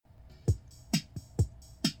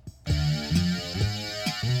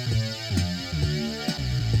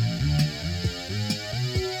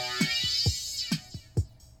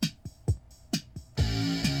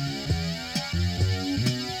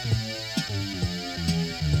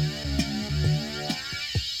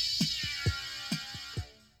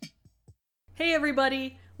Hey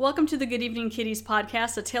everybody! Welcome to the Good Evening Kitties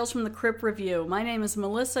podcast, a Tales from the Crypt review. My name is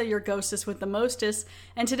Melissa, your ghostess with the mostest,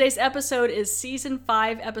 and today's episode is Season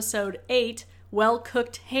 5, Episode 8, Well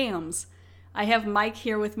Cooked Hams. I have Mike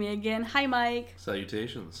here with me again. Hi Mike!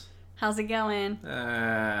 Salutations. How's it going?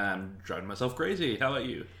 I'm driving myself crazy. How about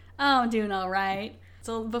you? Oh, I'm doing alright.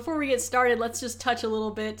 So before we get started, let's just touch a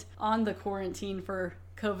little bit on the quarantine for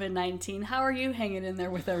COVID-19. How are you hanging in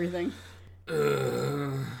there with everything?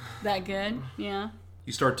 That good? Yeah.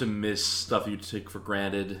 You start to miss stuff you take for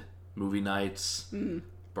granted. Movie nights,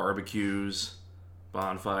 barbecues,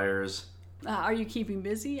 bonfires. Are you keeping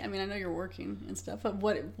busy? I mean, I know you're working and stuff, but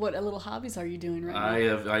what little hobbies are you doing right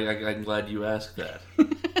now? I'm glad you asked that.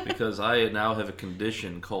 Because I now have a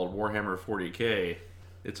condition called Warhammer 40k.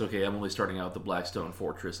 It's okay, I'm only starting out with the Blackstone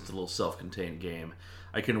Fortress. It's a little self-contained game.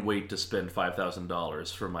 I can wait to spend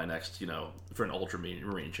 $5,000 for my next, for an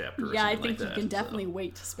Ultramarine chapter or yeah, I something think like you that, can definitely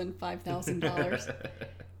wait to spend $5,000.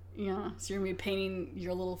 Yeah, so you're going to be painting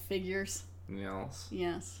your little figures? Yes.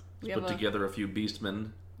 Yes. Put together a few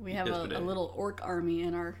beastmen. We have a little orc army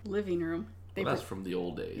in our living room. That's from the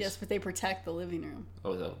old days. Yes, but they protect the living room.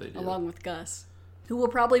 Oh, is that what they do? Along with Gus, who will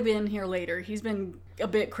probably be in here later. He's been a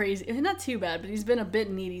bit crazy. Not too bad, but he's been a bit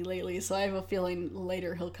needy lately, so I have a feeling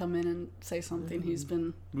later he'll come in and say something. He's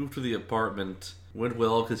been... Moved to the apartment. Went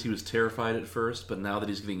well because he was terrified at first, but now that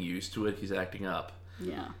he's getting used to it, he's acting up.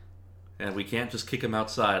 Yeah. And we can't just kick him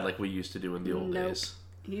outside like we used to do in the old days.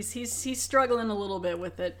 He's struggling a little bit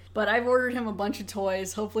with it, but I've ordered him a bunch of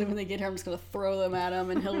toys. Hopefully when they get here, I'm just going to throw them at him,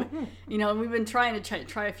 and he'll, we've been trying to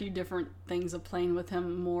try a few different things of playing with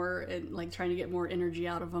him more, and like trying to get more energy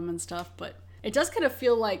out of him and stuff, but it does kind of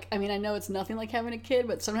feel like, I know it's nothing like having a kid,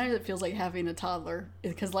 but sometimes it feels like having a toddler,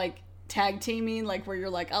 because like tag teaming, like where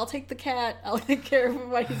you're like, I'll take the cat, I'll take care of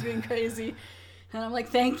him while he's being crazy, and I'm like,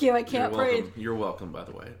 thank you, I can't breathe. You're welcome, by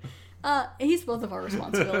the way. He's both of our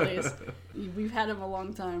responsibilities. We've had him a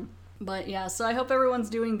long time. But yeah, so I hope everyone's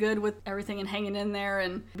doing good with everything and hanging in there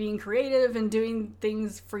and being creative and doing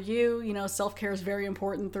things for you. Self-care is very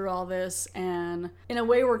important through all this. And in a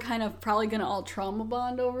way, we're kind of probably going to all trauma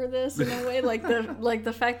bond over this in a way. Like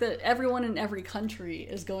the fact that everyone in every country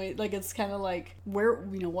is going, like, it's kind of like,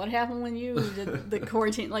 what happened when you did the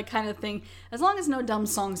quarantine, like kind of thing. As long as no dumb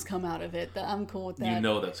songs come out of it, I'm cool with that.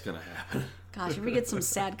 That's going to happen. Gosh, if we get some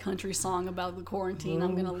sad country song about the quarantine,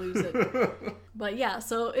 I'm going to lose it. But yeah,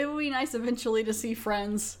 so it would be nice eventually to see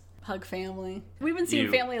friends, hug family. We've been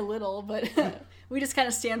seeing family a little, but we just kind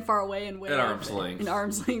of stand far away and wave. At arm's length. In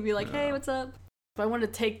arm's length, be like, hey, what's up? I want to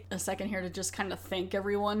take a second here to just kind of thank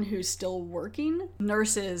everyone who's still working.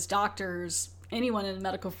 Nurses, doctors, anyone in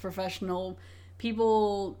medical professional,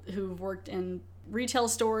 people who've worked in retail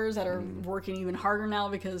stores that are working even harder now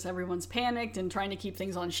because everyone's panicked and trying to keep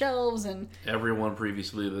things on shelves, and everyone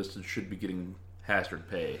previously listed should be getting hazard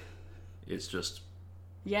pay. It's just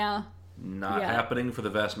not happening for the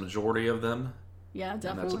vast majority of them. Yeah, definitely.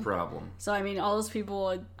 And that's a problem. So, all those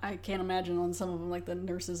people, I can't imagine on some of them, like the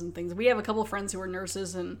nurses and things. We have a couple friends who are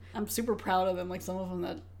nurses, and I'm super proud of them, like some of them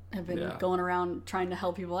that have been going around trying to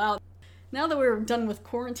help people out. Now that we're done with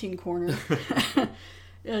Quarantine Corner...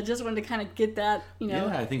 just wanted to kind of get that, Yeah,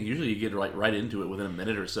 I think usually you get right into it within a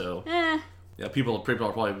minute or so. Yeah, people are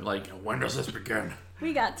probably like, when does this begin?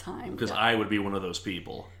 We got time. Because I would be one of those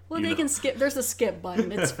people. Well, they can skip. There's a skip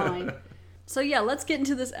button. It's fine. So yeah, let's get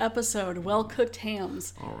into this episode, Well Cooked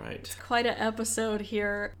Hams. All right. It's quite an episode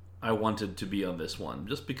here. I wanted to be on this one,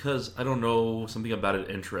 just because, I don't know, something about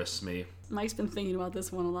it interests me. Mike's been thinking about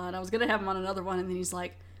this one a lot. I was going to have him on another one, and then he's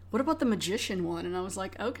like, what about the magician one? And I was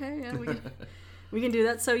like, okay, yeah, we can do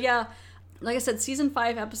that. So yeah, like I said, Season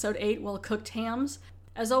 5, Episode 8, Well Cooked Hams.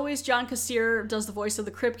 As always, John Kassir does the voice of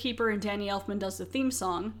the Crypt Keeper, and Danny Elfman does the theme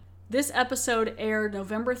song. This episode aired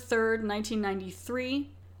November 3rd, 1993.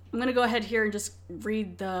 I'm going to go ahead here and just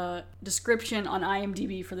read the description on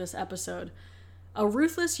IMDb for this episode. A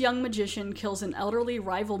ruthless young magician kills an elderly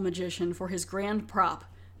rival magician for his grand prop,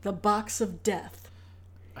 the Box of Death.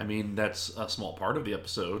 That's a small part of the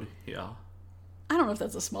episode, yeah. I don't know if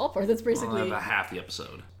that's a small part. That's basically... about half the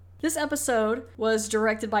episode. This episode was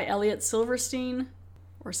directed by Elliot Silverstein,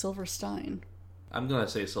 or Silverstein. I'm going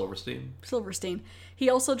to say Silverstein. Silverstein. He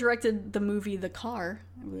also directed the movie The Car.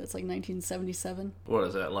 I believe that's like 1977. What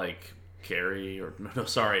is that, like Carrie? Or no,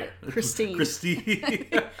 sorry. Christine. Christine.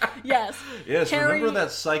 Yes. Yes, Carrie... remember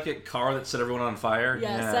that psychic car that set everyone on fire?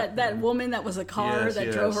 Yes, that woman that was a car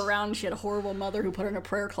that drove her around. She had a horrible mother who put her in a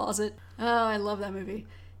prayer closet. Oh, I love that movie.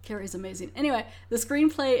 Carrie's amazing. Anyway, the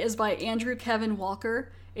screenplay is by Andrew Kevin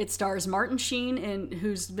Walker, It stars Martin Sheen,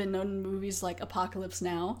 who's been known in movies like Apocalypse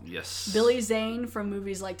Now. Yes. Billy Zane from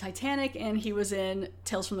movies like Titanic, and he was in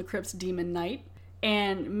Tales from the Crypt's Demon Knight.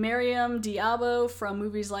 And Miriam Diabo from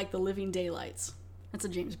movies like The Living Daylights. That's a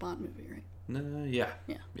James Bond movie, right? Yeah.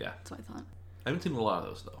 Yeah. Yeah. That's what I thought. I haven't seen a lot of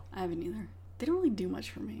those, though. I haven't either. They don't really do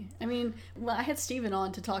much for me. I mean, well, I had Steven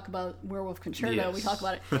on to talk about Werewolf Concerto. Yes. We talk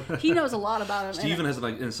about it. He knows a lot about it. Steven has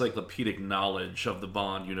an encyclopedic knowledge of the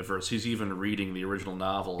Bond universe. He's even reading the original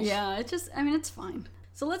novels. Yeah, it's fine.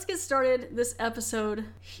 So let's get started. This episode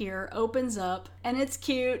here opens up, and it's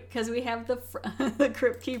cute because we have the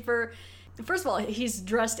Crypt Keeper. First of all, he's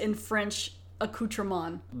dressed in French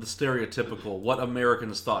accoutrement. The stereotypical what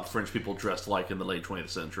Americans thought French people dressed like in the late 20th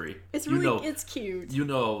century. It's it's cute. You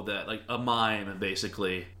know that, like, a mime,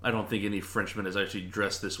 basically. I don't think any Frenchman is actually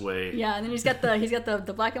dressed this way. Yeah, and then he's got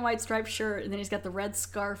the black and white striped shirt, and then he's got the red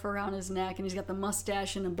scarf around his neck, and he's got the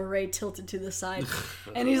mustache and the beret tilted to the side.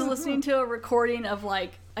 And he's listening to a recording of,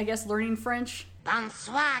 like, I guess learning French.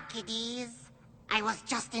 Bonsoir, kiddies. I was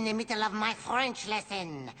just in the middle of my French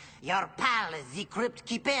lesson. Your pal, the Crypt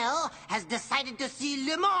Keeper, has decided to see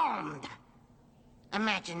Le Monde.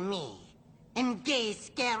 Imagine me, in gay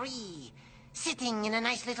scary, sitting in a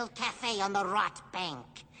nice little cafe on the Rot Bank,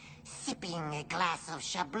 sipping a glass of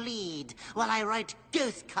Chablis while I write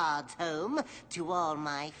ghost cards home to all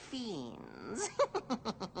my fiends.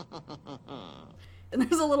 And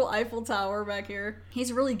there's a little Eiffel Tower back here.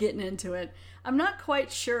 He's really getting into it. I'm not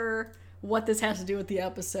quite sure what this has to do with the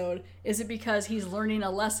episode. Is it because he's learning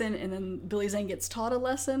a lesson and then Billy Zane gets taught a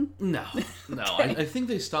lesson? No. Okay. I think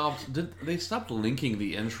they stopped linking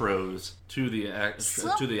the intros to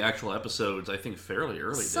the actual episodes, I think, fairly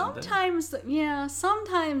early, sometimes, didn't they?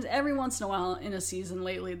 Sometimes every once in a while in a season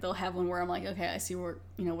lately, they'll have one where I'm like, okay, I see where,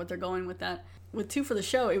 what they're going with that. With Two for the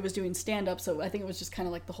Show, it was doing stand-up, so I think it was just kind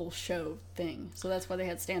of like the whole show thing. So that's why they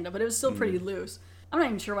had stand-up, but it was still pretty loose. I'm not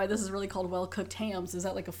even sure why this is really called Well-Cooked Hams. Is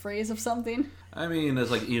that like a phrase of something? I mean, it's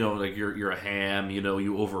like, like you're a ham,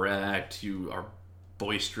 you overact, you are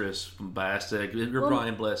boisterous, bombastic, you're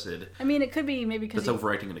Brian Blessed. I mean, it could be maybe because... That's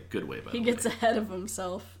overacting in a good way, by the way. He gets ahead of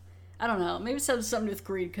himself. I don't know. Maybe it has something to do with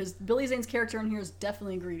greed, because Billy Zane's character in here is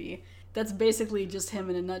definitely greedy. That's basically just him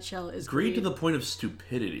in a nutshell, is greed. To the point of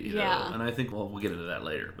stupidity, yeah. Though. And I think, we'll get into that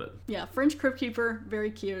later, but... Yeah, French Crypt Keeper,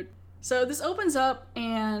 very cute. So this opens up,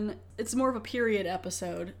 and it's more of a period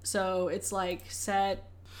episode. So it's like set...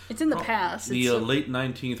 It's in the past. The late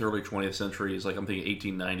 19th, early 20th century is like, I'm thinking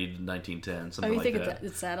 1890 to 1910, something like that. You think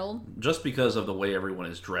it's that old? Just because of the way everyone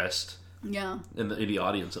is dressed. Yeah. In the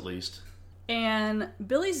audience, at least. And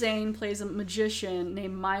Billy Zane plays a magician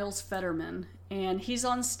named Miles Fetterman. And he's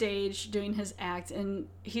on stage doing his act, and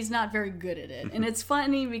he's not very good at it. And it's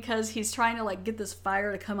funny because he's trying to, like, get this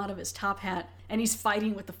fire to come out of his top hat, and he's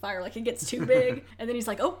fighting with the fire. Like, it gets too big, and then he's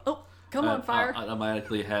like, oh, come on, fire. I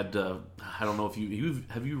automatically had, I don't know if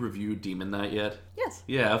have you reviewed Demon Knight yet? Yes.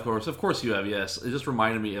 Yeah, of course you have, yes. It just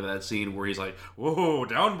reminded me of that scene where he's like, whoa,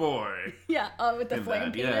 down boy. Yeah, with the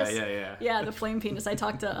flame penis. Yeah. Yeah, the flame penis. I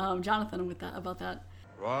talked to Jonathan about that.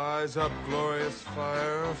 Rise up, glorious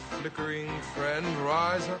fire, flickering friend,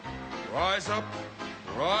 rise up, rise up,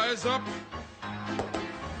 rise up.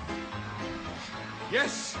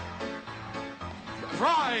 Yes!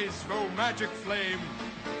 Rise, O magic flame,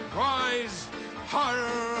 rise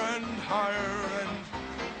higher and higher and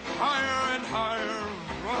higher and higher,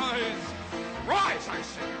 rise, I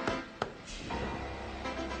say.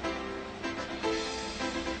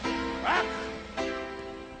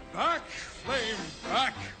 Back, flame,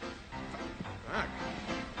 back,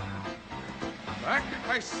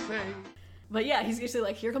 I say. But yeah, he's usually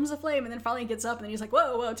like, here comes the flame, and then finally he gets up, and then he's like,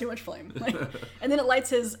 whoa, too much flame. And then it lights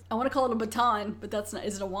his, I want to call it a baton, but that's not,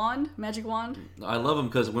 is it a wand? Magic wand? I love him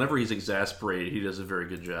because whenever he's exasperated, he does a very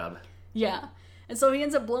good job. Yeah. And so he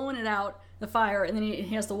ends up blowing it out, the fire, and then he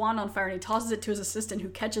has the wand on fire, and he tosses it to his assistant, who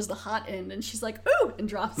catches the hot end, and she's like, ooh, and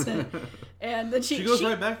drops it. And then she goes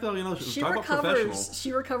right back, though, she talk about professional.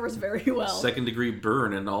 She recovers very well. Second-degree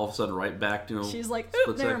burn, and all of a sudden right back, She's like,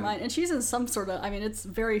 oop, never mind. And she's in some sort of, it's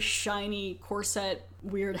very shiny corset,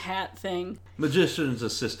 weird hat thing. Magician's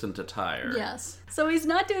assistant attire. Yes. So he's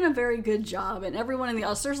not doing a very good job, and everyone in the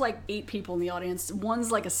audience, there's like 8 people in the audience.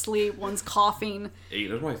 One's like asleep, one's coughing. 8?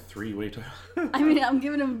 There's only 3. Wait. I'm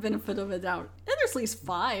giving him the benefit of the doubt. And there's at least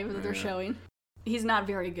 5 that they're showing. He's not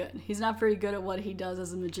very good. He's not very good at what he does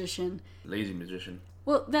as a magician. Lazy magician.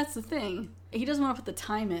 Well, that's the thing. He doesn't want to put the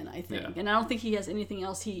time in, I think. Yeah. And I don't think he has anything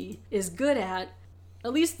else he is good at.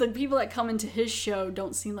 At least the people that come into his show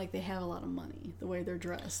don't seem like they have a lot of money, the way they're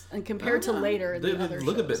dressed. And compared to later in They the other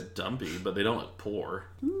look shows. a bit dumpy, but they don't look poor.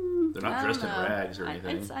 They're not I dressed in don't know. rags or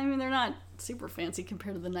anything. I mean, they're not super fancy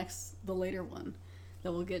compared to the later one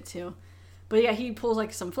that we'll get to. But yeah, he pulls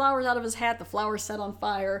like some flowers out of his hat. The flowers set on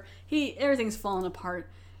fire. Everything's falling apart.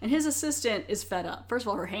 And his assistant is fed up. First of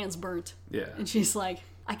all, her hand's burnt. Yeah. And she's like,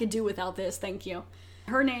 I could do without this, thank you.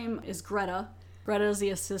 Her name is Greta. Greta is the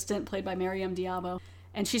assistant, played by Miriam Diabo.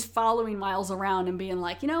 And she's following Miles around and being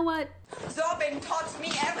like, you know what? Zorbin taught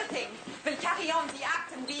me everything. Will carry on the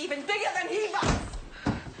act and be even bigger than he was.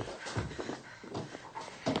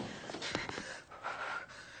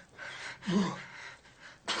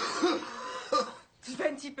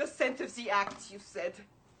 20% of the act, you said.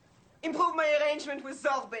 Improve my arrangement with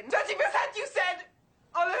Zorbin. 20%, you said!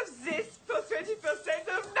 All of this for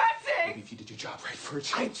 20% of nothing! If you did your job right for a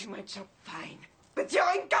I change. do my job fine, but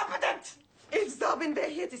you're incompetent! If Zorbin were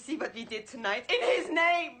here to see what we did tonight, in his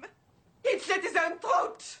name, he'd slit his own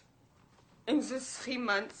throat! In the 3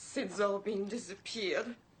 months since Zorbin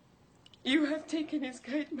disappeared, you have taken his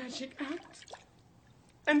great magic act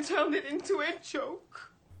and turned it into a joke.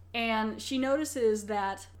 And she notices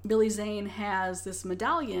that Billy Zane has this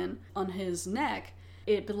medallion on his neck.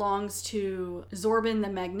 It belongs to Zorbin the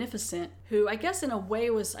Magnificent, who I guess in a way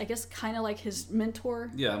was, kind of like his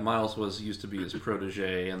mentor. Yeah, Miles used to be his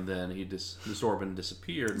protege, and then Zorbin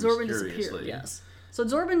disappeared Zorbin mysteriously. disappeared, yes. So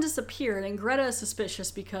Zorbin disappeared, and Greta is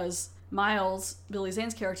suspicious because Miles, Billy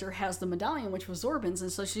Zane's character, has the medallion, which was Zorbin's,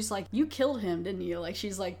 and so she's like, you killed him, didn't you? Like,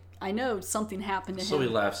 she's like, I know something happened to him. So he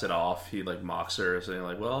laughs it off. He mocks her, saying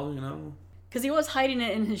well, Because he was hiding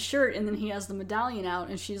it in his shirt, and then he has the medallion out,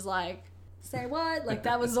 and she's like, say what? Like,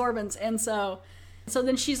 that was Zorbin's. And so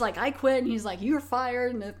then she's like, I quit, and he's like, you're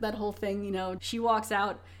fired, and that whole thing, She walks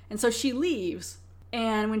out, and so she leaves.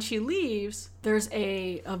 And when she leaves, there's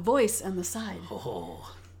a voice on the side.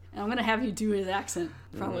 Oh. And I'm going to have you do his accent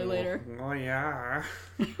probably later. Oh, yeah.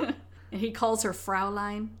 And he calls her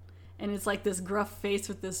Fraulein. And it's like this gruff face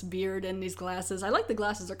with this beard and these glasses. I like the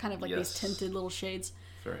glasses. They're kind of like these tinted little shades.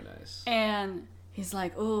 Very nice. And he's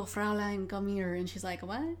like, oh, Fraulein, come here. And she's like,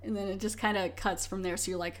 what? And then it just kind of cuts from there. So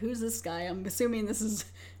you're like, who's this guy? I'm assuming this is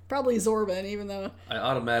probably Zorbin, even though... I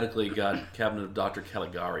automatically got Cabinet of Dr.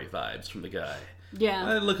 Caligari vibes from the guy. Yeah.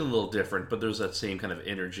 I look a little different, but there's that same kind of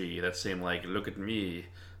energy. That same, look at me,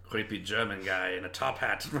 creepy German guy in a top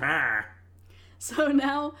hat. So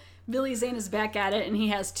now Billy Zane is back at it, and he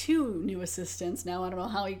has 2 new assistants. Now I don't know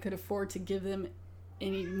how he could afford to give them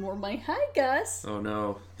any more money. Hi, Gus. Oh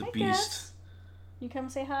no, the Hi, beast. Gus. You come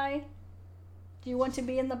say hi? Do you want to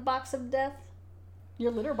be in the box of death?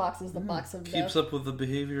 Your litter box is the box of death. Keeps up with the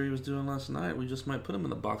behavior he was doing last night. We just might put him in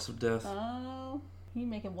the box of death. Oh, he'd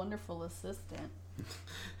make a wonderful assistant.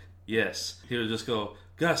 Yes, he would just go,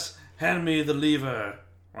 Gus, hand me the lever.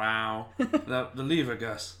 Wow. the lever,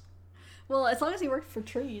 Gus. Well, as long as he worked for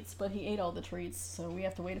treats, but he ate all the treats, so we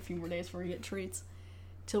have to wait a few more days before we get treats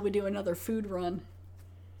till we do another food run.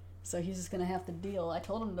 So he's just gonna have to deal. I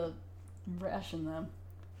told him to ration them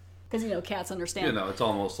because cats understand. It's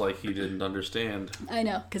almost like he didn't understand. I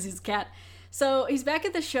know, because he's a cat. So he's back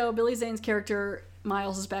at the show. Billy Zane's character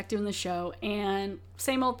Miles is back doing the show, and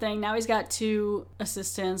same old thing. Now he's got 2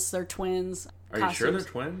 assistants. They're twins. Are you sure they're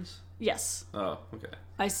twins? Yes. Oh, okay.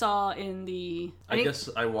 I saw in the... I guess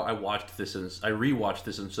I watched this I rewatched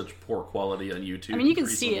this in such poor quality on YouTube. I mean, you can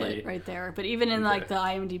recently. see it right there, but even in the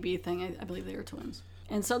IMDb thing, I believe they were twins.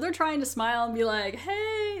 And so they're trying to smile and be like,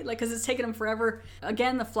 hey, because it's taken them forever.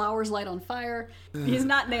 Again, the flowers light on fire. He's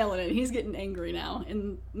not nailing it. He's getting angry now.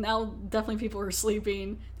 And now definitely people are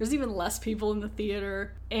sleeping. There's even less people in the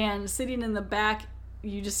theater. And sitting in the back,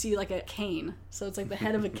 you just see a cane. So it's like the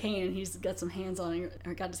head of a cane, and he's got some hands on it,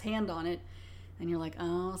 or got his hand on it. And you're like,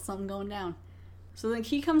 oh, something going down. So then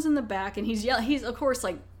he comes in the back, and he's yelling. He's, of course,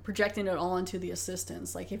 projecting it all onto the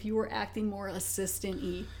assistants. If you were acting more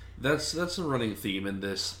assistant-y. That's a running theme in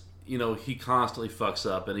this. He constantly fucks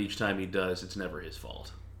up, and each time he does, it's never his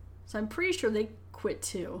fault. So I'm pretty sure they quit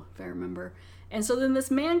too, if I remember. And so then this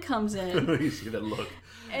man comes in. You see that look.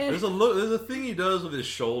 And There's a thing he does with his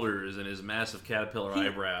shoulders and his massive caterpillar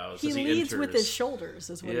eyebrows. he as he leads enters. with his shoulders,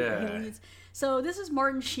 is what he leads. So this is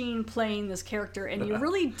Martin Sheen playing this character, and you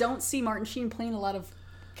really don't see Martin Sheen playing a lot of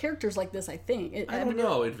characters like this, I think. I don't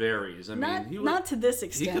know. It varies. Not to this He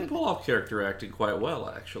extent. could pull off character acting quite well,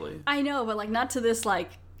 actually. I know, but not to this,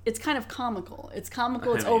 it's kind of comical. It's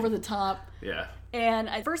comical, it's over the top. Yeah. And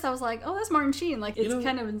at first I was like, oh, that's Martin Sheen. It's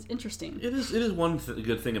kind of interesting. It is one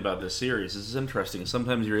good thing about this series. This is interesting.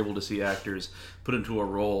 Sometimes you're able to see actors put into a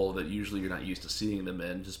role that usually you're not used to seeing them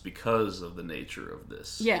in just because of the nature of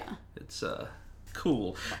this. Yeah. It's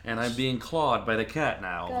Cool. And I'm being clawed by the cat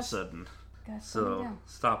now all of a Gosh. sudden. Gosh, So,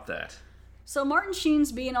 stop that. So Martin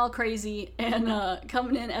Sheen's being all crazy and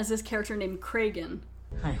coming in as this character named Kragen.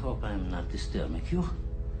 I hope I'm not disturbing you.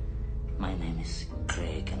 My name is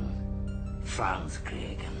Kragen. Franz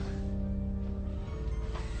Kragen.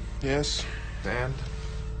 Yes, and?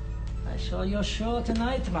 I saw your show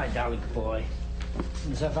tonight, my darling boy.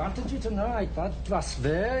 And I wanted you tonight. That was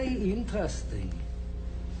very interesting.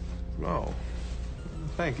 Oh,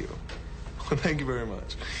 thank you. Thank you very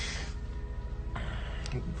much.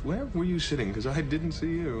 Where were you sitting? Because I didn't see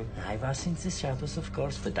you. I was in the shadows, of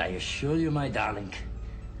course, but I assure you, my darling,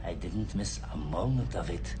 I didn't miss a moment of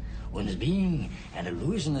it. And being an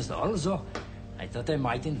illusionist also, I thought I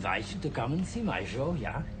might invite you to come and see my show,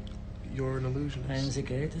 yeah? You're an illusionist. I'm the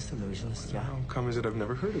greatest illusionist, yeah? How come is it I've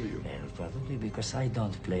never heard of you? Well, probably because I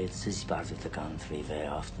don't play at this part of the country very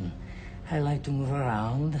often. I like to move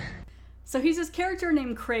around. So he's this character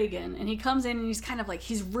named Kragen, and he comes in and he's kind of like,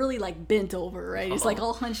 he's really like bent over, right? He's like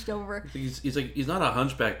all hunched over. He's not a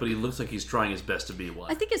hunchback, but he looks like he's trying his best to be one.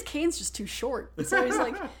 I think his cane's just too short. So he's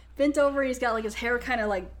like bent over, he's got like his hair kind of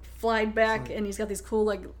like flied back, and he's got these cool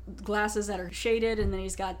like glasses that are shaded, and then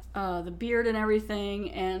he's got the beard and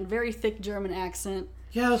everything, and very thick German accent.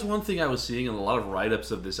 Yeah, that's one thing I was seeing in a lot of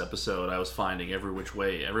write-ups of this episode. I was finding every which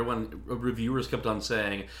way. Reviewers kept on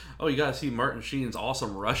saying, "Oh, you gotta see Martin Sheen's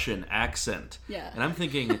awesome Russian accent." Yeah. And I'm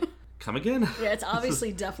thinking, come again? Yeah, it's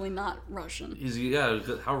obviously definitely not Russian.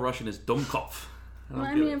 How Russian is Domkov?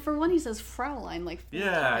 I mean, for one, he says Fraulein like 4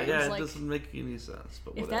 times. It like, doesn't make any sense.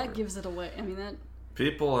 But if whatever. that gives it away, I mean that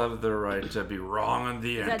People have the right to be wrong on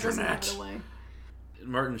the that doesn't internet. give it away.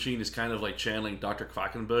 Martin Sheen is kind of like channeling Dr.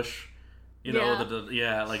 Quackenbush. You know,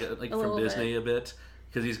 Yeah. like from little Disney a bit.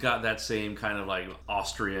 Because he's got that same kind of like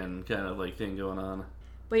Austrian kind of like thing going on.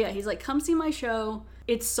 But yeah, he's like, come see my show.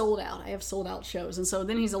 It's sold out. I have sold out shows. And so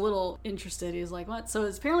then he's a little interested. He's like, what? So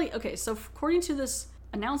it's apparently, okay, so according to this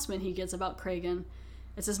announcement he gets about Kragen,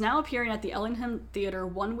 it says, now appearing at the Ellingham Theater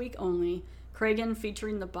 1 week only, Kragen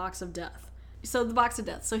featuring the Box of Death. So the Box of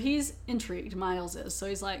Death. So he's intrigued, Miles is. So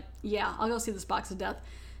he's like, yeah, I'll go see this Box of Death.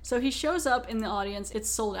 So he shows up in the audience. It's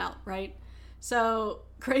sold out, right? So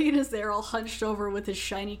Kragen is there all hunched over with his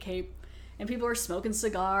shiny cape, and people are smoking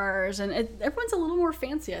cigars, and everyone's a little more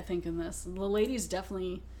fancy, I think, in this. The ladies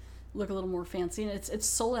definitely look a little more fancy, and it's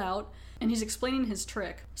sold out, and he's explaining his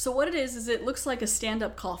trick. So what it is it looks like a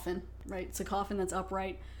stand-up coffin, right? It's a coffin that's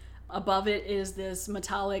upright. Above it is this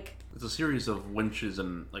metallic... It's a series of winches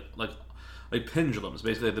and like pendulums.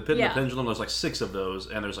 Basically, the pendulum, there's like 6 of those,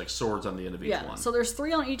 and there's like swords on the end of each one. So there's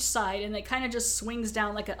 3 on each side, and it kind of just swings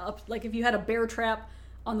down like if you had a bear trap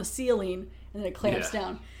on the ceiling, and then it clamps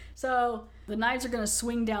down. So the knives are going to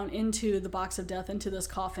swing down into the Box of Death, into this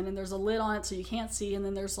coffin, and there's a lid on it so you can't see, and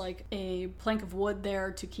then there's like a plank of wood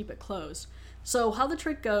there to keep it closed. So how the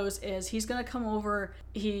trick goes is he's going to come over,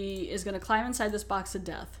 he is going to climb inside this Box of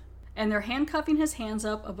Death, and they're handcuffing his hands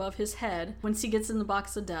up above his head once he gets in the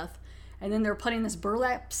Box of Death. And then they're putting this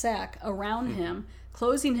burlap sack around him,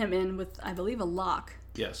 closing him in with, I believe, a lock.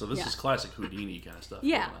 Yeah, so this is classic Houdini kind of stuff.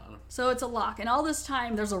 Yeah, going on. so it's a lock. And all this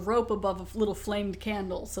time, there's a rope above a little flamed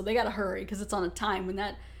candle. So they got to hurry because it's on a time. When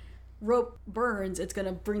that rope burns, it's going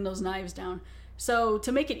to bring those knives down. So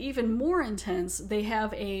to make it even more intense, they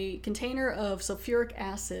have a container of sulfuric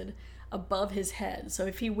acid above his head. So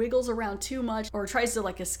if he wiggles around too much or tries to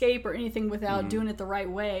like escape or anything without doing it the right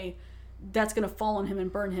way, that's going to fall on him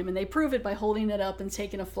and burn him. And they prove it by holding it up and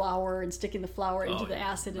taking a flower and sticking the flower into the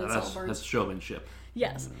acid, and it's all burnt. That's showmanship.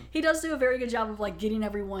 Yes. He does do a very good job of like getting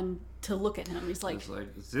everyone to look at him. He's like,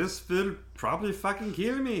 this will probably fucking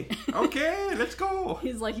kill me. Okay, let's go.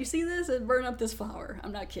 He's like, you see this? And burn up this flower.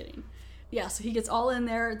 I'm not kidding. Yeah, so he gets all in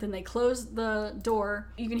there, then they close the door.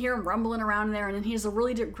 You can hear him rumbling around in there, and then he does a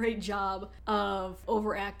really great job of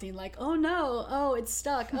overacting, like, oh no, oh, it's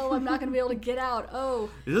stuck, oh, I'm not going to be able to get out, oh.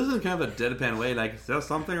 He does it in kind of a deadpan way, like, is there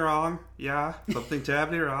something wrong? Yeah, something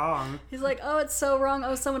terribly wrong. He's like, oh, it's so wrong,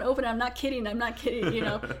 oh, someone opened it, I'm not kidding, you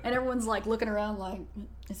know, and everyone's like looking around like,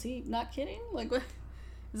 is he not kidding? Like, what?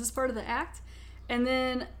 Is this part of the act? And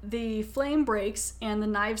then the flame breaks, and the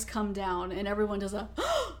knives come down, and everyone does a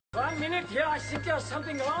 1 minute, yeah, I think there's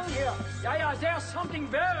something wrong here. Yeah, there's something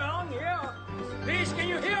very wrong here. Please, can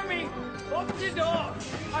you hear me? Open the door.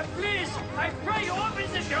 Please, I pray you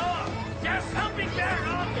open the door. There's something very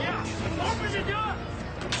wrong here. Open the door.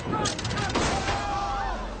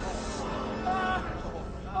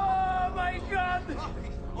 Oh my God.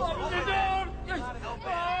 Open the door.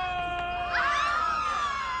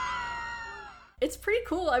 It's pretty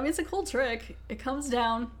cool. I mean, it's a cool trick. It comes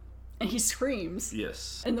down, and he screams.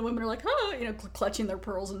 Yes. And the women are like, oh, you know, clutching their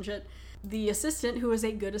pearls and shit. the assistant, who is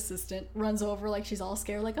a good assistant, runs over like she's all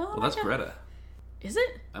scared, like, oh, Well, that's Greta. Is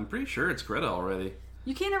it? I'm pretty sure it's Greta already.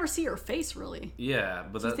 You can't ever see her face, really. Yeah,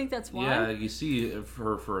 but Do you think that's why? Yeah, you see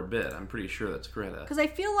her for a bit. I'm pretty sure that's Greta. Because I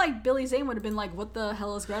feel like Billy Zane would have been like, what the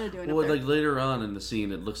hell is Greta doing Well, up there? like later on in the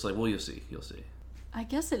scene, it looks like, well, you'll see. I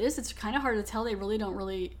guess it is. It's kind of hard to tell. They really don't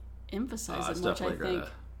really emphasize It's it much, I definitely think.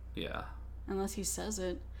 Greta. Yeah. Unless he says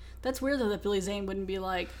it. That's weird, though, that Billy Zane wouldn't be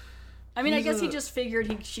like... I mean, I guess he just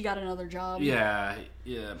figured she got another job. Yeah,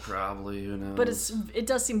 probably. Who knows? But it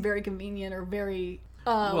does seem very convenient or very...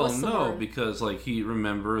 well, what's the no, word? because like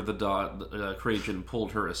Kragen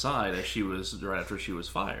pulled her aside as she was right after she was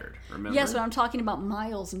fired. Remember? Yes, but I'm talking about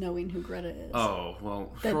Miles knowing who Greta is. Oh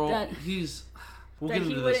well, we'll that get he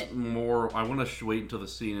into this wouldn't- more. I want to wait until the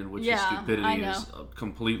scene in which Yeah, his I stupidity know. is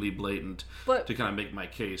completely blatant But- to kind of make my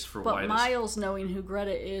case for But why this. Miles knowing who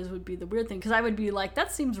Greta is would be the weird thing, because I would be like,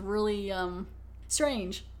 that seems really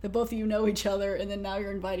strange that both of you know each other, and then now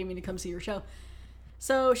you're inviting me to come see your show.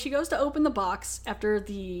 So she goes to open the box after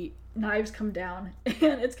the knives come down,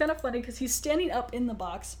 and it's kind of funny because he's standing up in the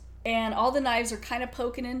box, and all the knives are kind of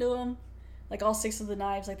poking into him, like all 6 of the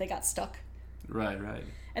knives, like they got stuck. Right.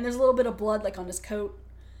 And there's a little bit of blood like on his coat,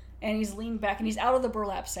 and he's leaned back, and he's out of the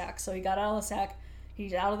burlap sack. So he got out of the sack,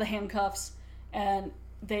 he's out of the handcuffs, and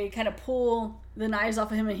they kind of pull the knives off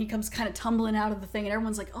of him, and he comes kind of tumbling out of the thing, and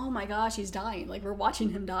everyone's like, oh my gosh, he's dying. Like, we're watching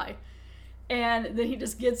him die. And then he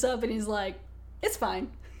just gets up, and he's like, it's fine.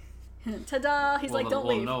 Ta-da! He's like, don't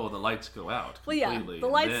leave. No, the lights go out Well, yeah, completely. the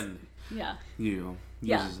lights- And then Yeah.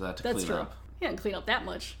 uses that to that's clean true. up. He didn't clean up that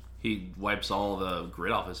much. He wipes all the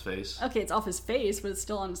grit off his face. Okay, it's off his face, but it's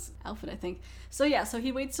still on his outfit, I think. So yeah, so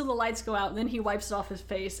he waits till the lights go out, then he wipes it off his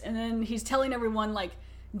face, and then he's telling everyone, like,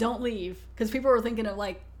 don't leave. Because people were thinking of,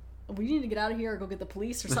 like, we need to get out of here or go get the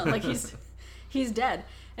police or something. Like, he's dead.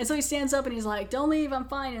 And so he stands up and he's like, don't leave, I'm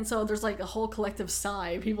fine. And so there's, like, a whole collective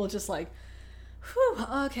sigh. People just like, whew,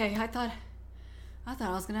 okay, I thought I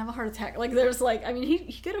was going to have a heart attack. Like, there's, like, I mean,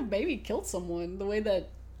 he could have maybe killed someone the way that,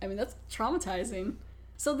 I mean, that's traumatizing.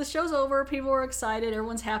 So the show's over, people are excited,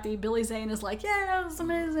 everyone's happy. Billy Zane is like, yeah, it's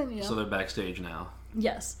amazing, you know. So they're backstage now.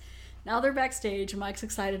 Yes. Now they're backstage. Mike's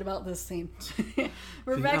excited about this scene.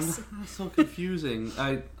 We're That's so confusing.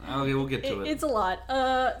 Okay, we'll get to it. It's a lot.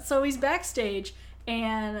 So he's backstage,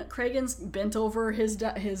 and Kragen's bent over his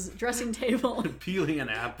dressing table, Peeling an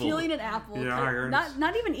apple. peeling an apple. Yeah,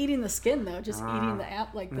 Not even eating the skin though, just eating the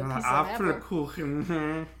the piece of apple.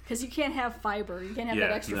 Kuchen. Because you can't have fiber. You can't have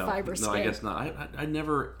that extra fiber skin. No, I guess not. I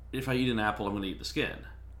never. If I eat an apple, I'm going to eat the skin,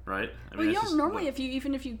 right? I Well, mean, you that's don't just normally. what-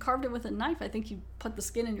 Even if you carved it with a knife, I think you put the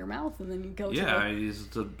skin in your mouth and then you go. Yeah,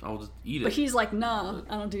 to I'll just eat it. But he's like, nah,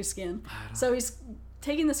 I don't do skin. So he's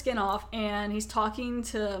taking the skin off, and he's talking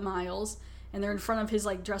to Miles, and they're in front of his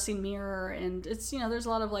like dressing mirror, and it's, you know, there's a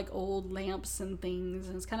lot of like old lamps and things,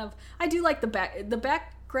 and it's kind of, I do like the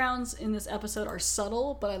backgrounds in this episode are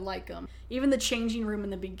subtle, but I like them. Even the changing room in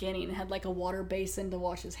the beginning had like a water basin to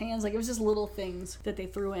wash his hands. Like, it was just little things that they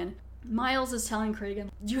threw in. Miles is telling Kragen,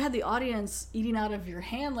 you had the audience eating out of your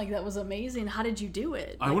hand, like that was amazing. How did you do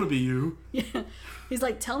it? I want to be you. Yeah. He's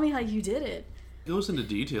like, tell me how you did it. He goes into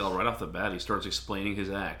detail right off the bat. He starts explaining his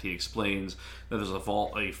act. He explains that there's a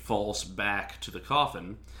false back to the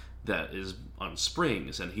coffin that is on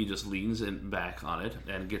springs, and he just leans back on it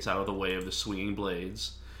and gets out of the way of the swinging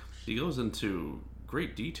blades. He goes into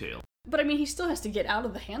great detail. But I mean, he still has to get out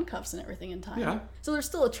of the handcuffs and everything in time. Yeah. So there's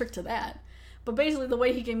still a trick to that. But basically, the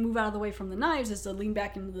way he can move out of the way from the knives is to lean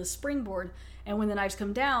back into the springboard, and when the knives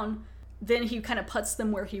come down, then he kind of puts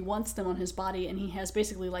them where he wants them on his body, and he has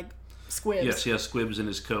basically like squibs. Yes, he has squibs in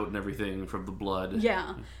his coat and everything from the blood.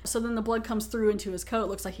 Yeah. So then the blood comes through into his coat. It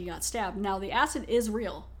looks like he got stabbed. Now, the acid is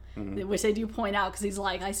real, which they do point out, because he's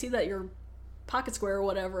like, I see that your pocket square or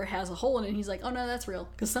whatever has a hole in it. And he's like, oh no, that's real.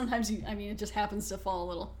 Because sometimes it just happens to fall a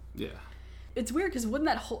little. Yeah. It's weird, because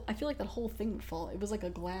I feel like that whole thing would fall. It was like a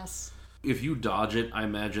glass. If you dodge it, I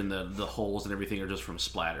imagine that the holes and everything are just from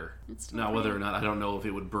splatter. It's Now, whether or not, I don't know if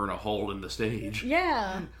it would burn a hole in the stage.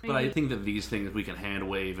 Yeah. But I think that these things we can hand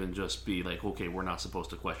wave and just be like, okay, we're not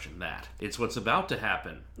supposed to question that. It's what's about to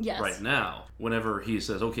happen right now. Whenever he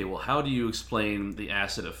says, okay, well, how do you explain the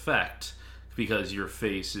acid effect? Because your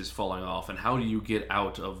face is falling off, and how do you get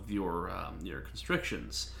out of your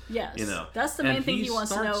constrictions? Yes. You know, that's the main thing he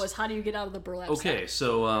wants to know is how do you get out of the burlap Okay, sack?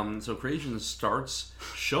 so Kragen starts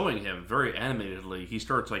showing him very animatedly. He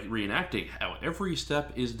starts like reenacting how every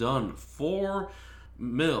step is done for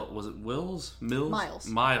Was it Wills? Mills?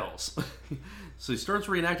 Miles. So he starts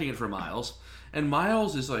reenacting it for Miles. And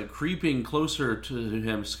Miles is like creeping closer to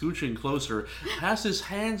him, scooching closer, has his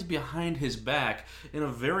hands behind his back in a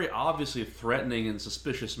very obviously threatening and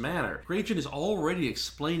suspicious manner. Kragen is already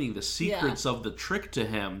explaining the secrets of the trick to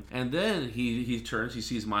him. And then he turns, he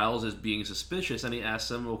sees Miles as being suspicious, and he asks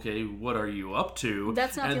him, okay, what are you up to?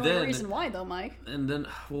 That's not the only reason why, though, Mike. And then,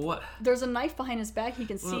 well, what? There's a knife behind his back he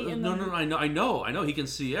can see in the... No, I know. He can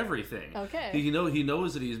see everything. Okay. He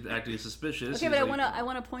knows that he's acting suspicious. Okay, but I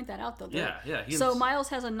want to point that out, though. Yeah. So Miles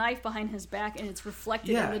has a knife behind his back, and it's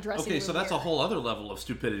reflected in the dressing room. Okay, so that's a whole other level of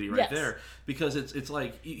stupidity right there, because it's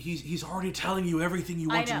like he's already telling you everything you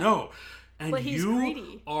want to know. And but he's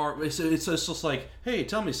greedy. It's just like, hey,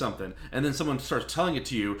 tell me something. And then someone starts telling it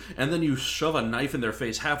to you, and then you shove a knife in their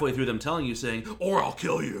face halfway through them telling you, saying, or I'll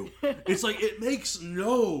kill you. It's like, it makes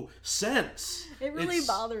no sense. It really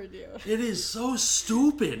bothered you. It is so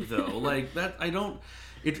stupid, though. Like, that, I don't...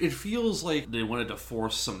 It feels like they wanted to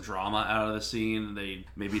force some drama out of the scene. They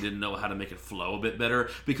maybe didn't know how to make it flow a bit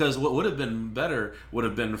better. Because what would have been better would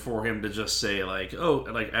have been for him to just say, like, oh,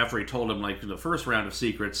 like after he told him, like, the first round of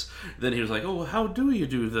secrets, then he was like, oh, how do you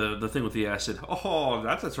do the thing with the acid? Oh,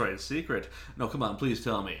 that's right, it's secret. No, come on, please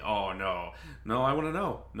tell me. Oh, no. No, I want to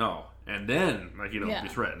know. No. And then, like, be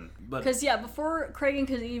threatened. Because, before Kragen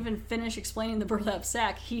could even finish explaining the burlap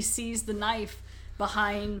sack, he sees the knife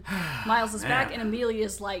behind Miles' back, and Amelia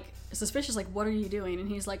is like suspicious, like, what are you doing? And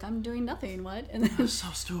he's like, I'm doing nothing. What? And then, so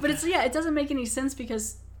stupid. But it doesn't make any sense,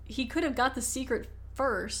 because he could have got the secret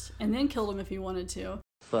first and then killed him if he wanted to.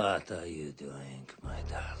 What are you doing, my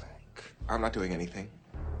darling? I'm not doing anything.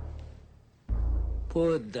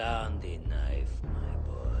 Put down the knife, my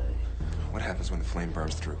boy. What happens when the flame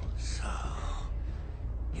burns through? So,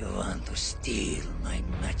 you want to steal my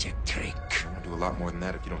magic trick? I'm gonna do a lot more than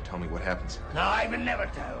that if you don't tell me what happens. No, I will never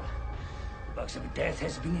tell. The box of death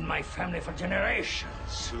has been in my family for generations.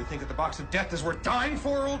 You really think that the box of death is worth dying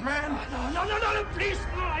for, old man? No, please,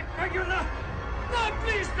 no, I beg you, no. No,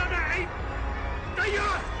 please, no,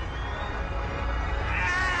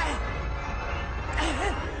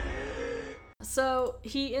 So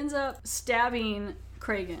he ends up stabbing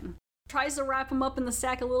Kragen. Tries to wrap him up in the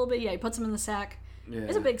sack a little bit. Yeah, he puts him in the sack. Yeah.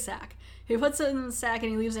 It's a big sack. He puts it in the sack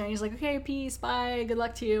and he leaves there, and he's like, okay, peace, bye, good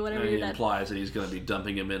luck to you, whatever. He implies that he's going to be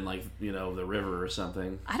dumping him in, like, the river or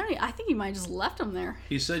something. I think he might have just left him there.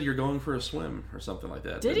 He said you're going for a swim or something like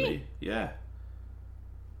that. Did he? Yeah.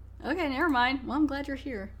 Okay, never mind. Well, I'm glad you're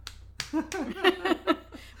here.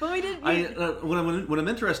 But we did. When I'm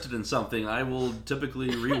interested in something, I will typically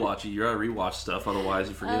rewatch it. You gotta rewatch stuff, otherwise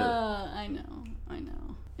you forget it. I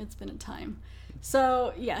know. It's been a time.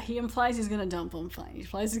 So, yeah, he implies he's going to dump him. Fine. He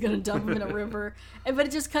implies he's going to dump him in a river. But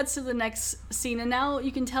it just cuts to the next scene. And now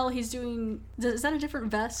you can tell he's doing... Is that a different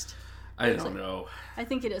vest? I don't know. I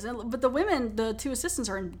think it is. But the women, the two assistants,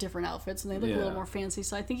 are in different outfits. And they look a little more fancy.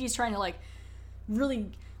 So I think he's trying to, like, really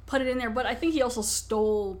put it in there. But I think he also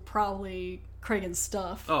stole probably Kragen's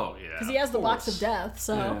stuff. Oh, yeah. Because he has the box of death,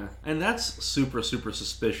 so... Yeah. And that's super, super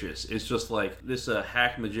suspicious. It's just like this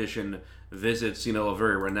hack magician... visits, a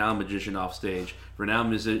very renowned magician off stage.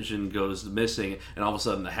 Renowned magician goes missing, and all of a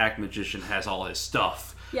sudden the hack magician has all his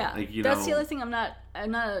stuff. Yeah, that's the other thing I'm not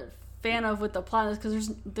a fan of with the plot, is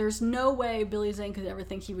because there's no way Billy Zane could ever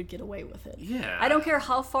think he would get away with it. Yeah. I don't care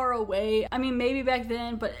how far away. I mean, maybe back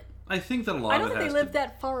then, but... I think that a lot of it I don't think they lived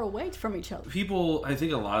that far away from each other. I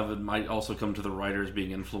think a lot of it might also come to the writers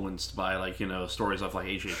being influenced by, stories of,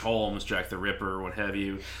 H.H. Holmes, Jack the Ripper, what have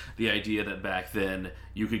you. The idea that back then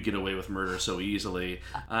you could get away with murder so easily.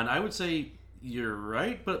 And I would say you're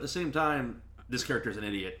right, but at the same time, this character's an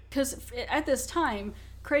idiot. Because at this time,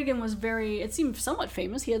 Kragen was it seemed somewhat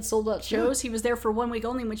famous. He had sold out shows. Yeah. He was there for 1 week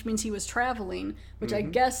only, which means he was traveling, which I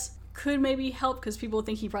guess... could maybe help, because people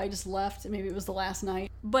think he probably just left and maybe it was the last night.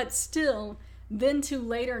 But still, then to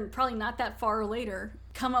later, and probably not that far later,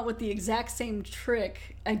 come up with the exact same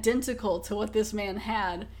trick, identical to what this man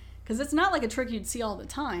had. Because it's not like a trick you'd see all the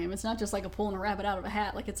time. It's not just like pulling a rabbit out of a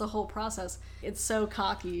hat. It's a whole process. It's so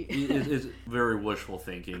cocky. It's very wishful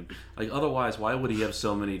thinking. Otherwise, why would he have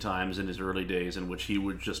so many times in his early days in which he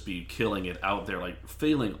would just be killing it out there,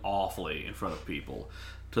 failing awfully in front of people,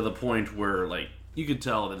 to the point where, you could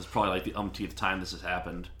tell that it's probably the umpteenth time this has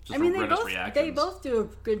happened. Just from Brenda's reactions. They both do a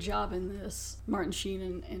good job in this, Martin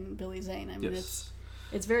Sheen and Billy Zane. I mean, it's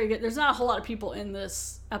very good. There's not a whole lot of people in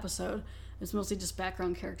this episode. It's mostly just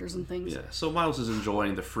background characters and things. Yeah, so Miles is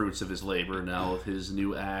enjoying the fruits of his labor now with his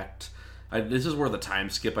new act. This is where the time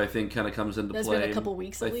skip, I think, kind of comes into That's play. been a couple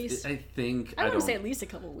weeks at least. I think. I don't say at least a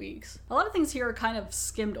couple weeks. A lot of things here are kind of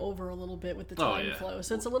skimmed over a little bit with the time flow,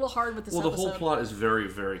 so it's a little hard with this episode. The whole plot is very,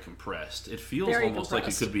 very compressed. It feels very almost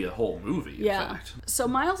compressed. like it could be a whole movie, in fact. So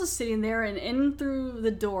Miles is sitting there, and in through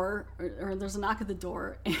the door, or there's a knock at the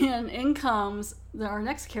door, and in comes our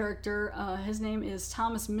next character. His name is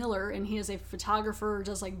Thomas Miller, and he is a photographer,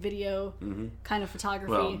 does like video kind of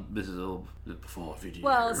photography. Well, this is a little bit before video.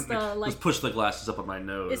 Well, it's the like. Let's push the glasses up on my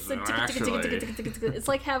nose. It's the it's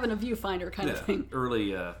like having a viewfinder kind of thing.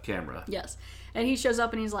 Early camera. Yes, and he shows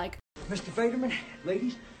up and he's like, Mr. Federman,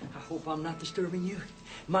 ladies, I hope I'm not disturbing you.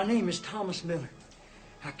 My name is Thomas Miller.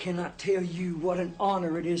 I cannot tell you what an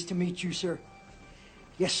honor it is to meet you, sir.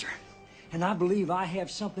 Yes, sir. And I believe I have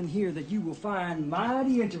something here that you will find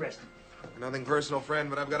mighty interesting. Nothing personal, friend,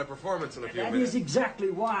 but I've got a performance in a few That minutes. is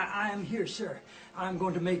exactly why I am here, sir. I'm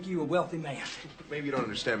going to make you a wealthy man. Maybe you don't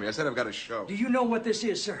understand me. I said I've got a show. Do you know what this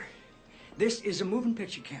is, sir? This is a moving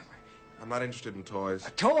picture camera. I'm not interested in toys.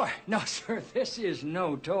 A toy? No, sir, this is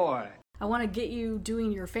no toy. I want to get you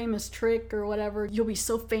doing your famous trick or whatever. You'll be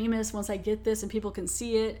so famous once I get this and people can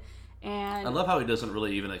see it. And I love how he doesn't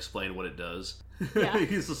really even explain what it does. Yeah.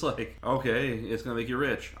 He's just like, okay, it's going to make you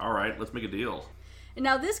rich. All right, let's make a deal. And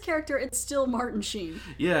now this character, it's still Martin Sheen.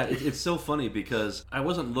 Yeah, it's so funny because I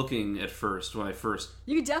wasn't looking at first when I first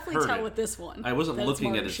You could definitely heard tell it. with this one. I wasn't that it's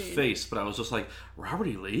looking at Martin his Sheen. face, but I was just like, Robert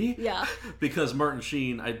E. Lee? Yeah. Because Martin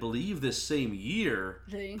Sheen, I believe this same year,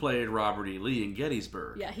 Lee. played Robert E. Lee in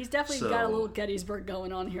Gettysburg. Yeah, he's definitely got a little Gettysburg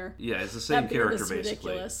going on here. Yeah, it's the same That beard character, is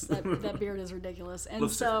basically. ridiculous. That beard is ridiculous. And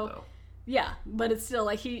Looks different, so, though. yeah, but it's still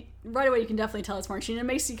like right away you can definitely tell it's Martin Sheen. It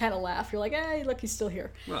makes you kind of laugh. You're like, hey, look, he's still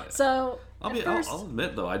here. Right. So, I'll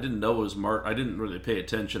admit though, I didn't know it was I didn't really pay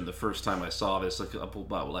attention the first time I saw this, like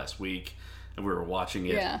about last week, and we were watching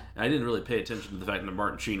it. Yeah. And I didn't really pay attention to the fact that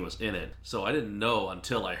Martin Sheen was in it, so I didn't know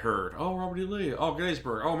until I heard, oh, Robert E. Lee, oh,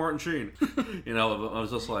 Gettysburg, oh, Martin Sheen. You know, I was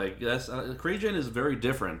just like, yes, Craig is very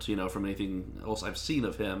different, you know, from anything else I've seen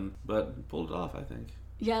of him, but pulled it off, I think.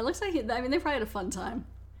 yeah, it looks like they probably had a fun time.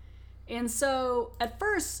 And so at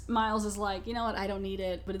first, Miles is like, you know what, I don't need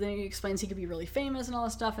it. But then he explains he could be really famous and all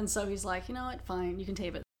this stuff. And so he's like, you know what, fine, you can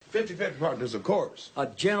tape it. 50-50 partners, of course. A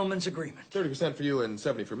gentleman's agreement. 30% for you and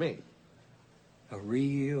 70 for me. A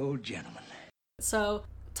real gentleman. So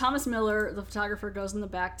Thomas Miller, the photographer, goes in the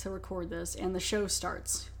back to record this, and the show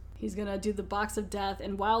starts. He's going to do the box of death.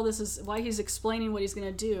 And while he's explaining what he's going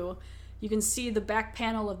to do, you can see the back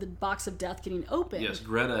panel of the box of death getting open. Yes,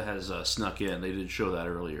 Greta has snuck in. They did show that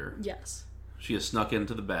earlier. Yes. She has snuck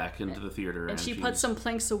into the back, into the theater. And she put some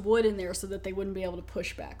planks of wood in there so that they wouldn't be able to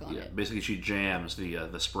push back on it. Basically, she jams the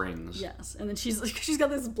springs. Yes, and then she's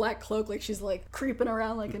got this black cloak, like she's like creeping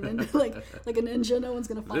around like a ninja, like a ninja. No one's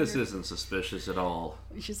gonna find her. This isn't suspicious at all.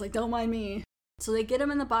 She's like, don't mind me. So they get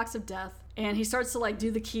him in the box of death, and he starts to like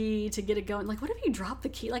do the key to get it going. Like, what if you drop the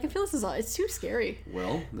key? Like, I feel it's too scary.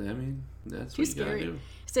 Well, I mean, that's Too what you gotta scary. do.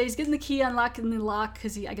 So he's getting the key unlocked in the lock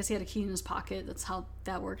because I guess he had a key in his pocket. That's how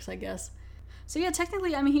that works, I guess. So yeah,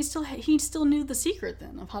 technically, I mean, he still knew the secret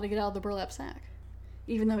then of how to get out of the burlap sack,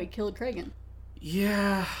 even though he killed Kragan.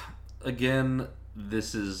 Yeah. Again,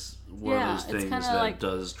 this is one of those things that like,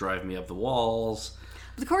 does drive me up the walls.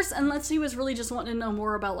 Of course, unless he was really just wanting to know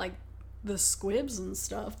more about like the squibs and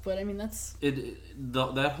stuff. But I mean, that's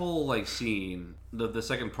that whole like scene, the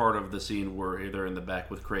second part of the scene where they're in the back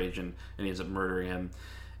with Kragan and he ends up murdering him.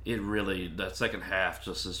 It really, that second half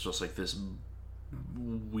just is just like this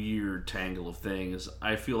weird tangle of things.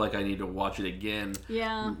 I feel like I need to watch it again.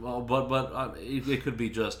 Yeah. Well, but it could be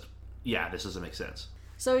just, yeah, this doesn't make sense.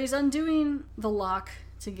 So he's undoing the lock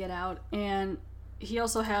to get out, and he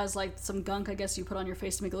also has like some gunk, I guess, you put on your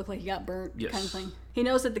face to make it look like you got burnt, Yes. kind of thing. He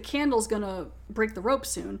knows that the candle's gonna break the rope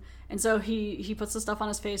soon, and so he puts the stuff on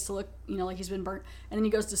his face to look, like he's been burnt, and then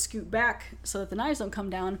he goes to scoot back so that the knives don't come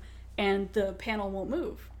down, and the panel won't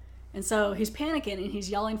move. And so he's panicking and he's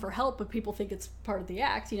yelling for help, but people think it's part of the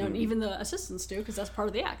act, and even the assistants do, because that's part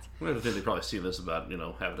of the act. I think they've probably seen this about,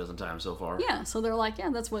 half a dozen times so far. Yeah, so they're like,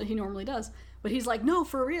 yeah, that's what he normally does. But he's like, no,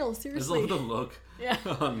 for real, seriously. I love the look Yeah.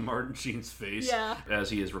 on Martin Sheen's face Yeah.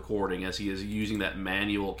 as he is recording, as he is using that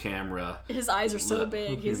manual camera. His eyes are so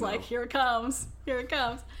big. He's You like, know. here it comes. Here it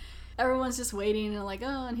comes. Everyone's just waiting and like,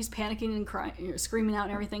 oh, and he's panicking and crying, screaming out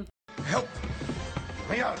and everything. Help!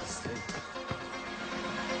 Let me out of this thing.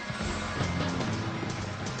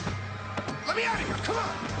 Let me out of here! Come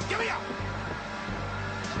on! Get me out!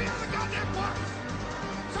 Let me out of the goddamn box!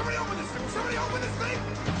 Somebody open this thing! Somebody open this thing!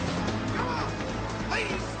 Come on!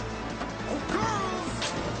 Ladies! Oh, girls!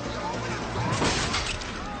 Open it!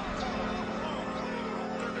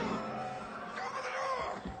 Open the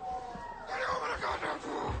door!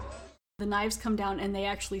 the knives come down and they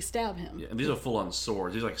actually stab him. Yeah, and these are full-on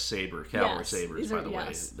swords. These are like cavalry sabers, these by are- the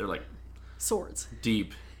way. They're like swords.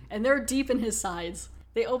 deep. And they're deep in his sides.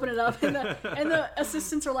 They open it up, and the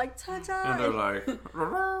assistants are like, ta-da! And they're like...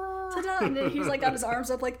 Ta-da! And then he's like got his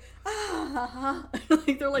arms up like, ah!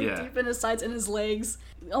 Like they're like Yeah. deep in his sides and his legs.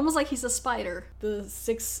 Almost like he's a spider. The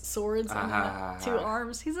 6 swords and the 2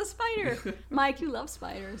 arms. He's a spider. Mike, you love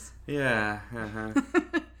spiders. Yeah.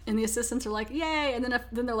 And the assistants are like, yay! And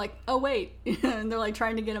then they're like, oh wait! And they're like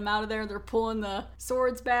trying to get him out of there. They're pulling the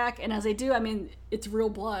swords back, and as they do, I mean, it's real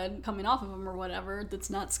blood coming off of him or whatever. That's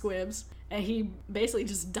not squibs. And he basically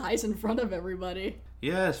just dies in front of everybody.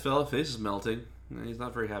 Yeah, his fella face is melting. He's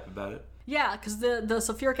not very happy about it. Yeah, because the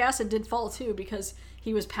sulfuric acid did fall too because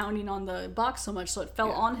he was pounding on the box so much, so it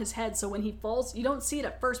fell on his head. So when he falls, you don't see it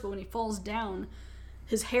at first, but when he falls down,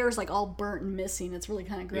 his hair is like all burnt and missing. It's really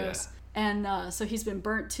kind of gross. Yeah. And so he's been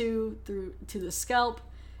burnt to the scalp.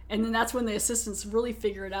 And then that's when the assistants really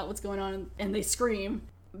figure it out what's going on, and they scream.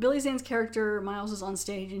 Billy Zane's character, Miles, is on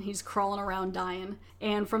stage, and he's crawling around dying.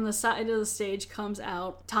 And from the side of the stage comes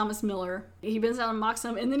out Thomas Miller. He bends down and mocks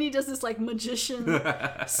him, and then he does this, like, magician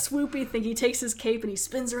swoopy thing. He takes his cape, and he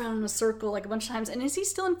spins around in a circle, like, a bunch of times. And is he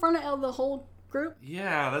still in front of the whole group?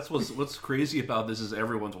 Yeah, that's what's crazy about this is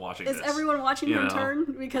everyone's watching Is this. everyone watching You him know?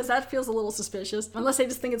 turn? Because that feels a little suspicious. Unless they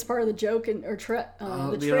just think it's part of the joke or the trick. You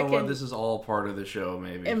know what? This is all part of the show,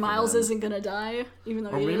 maybe. And for Miles them. isn't going to die, even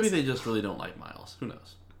though Or he maybe is. they just really don't like Miles. Who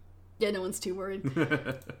knows? Yeah, no one's too worried.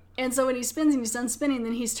 And so when he spins and he's done spinning,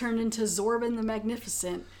 then he's turned into Zorban the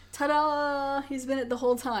Magnificent. Ta-da! He's been it the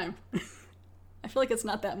whole time. I feel like it's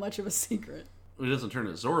not that much of a secret. He doesn't turn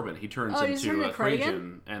into Zorban. He turns he's into turning to Kragan?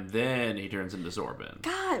 Kragan, and then he turns into Zorban.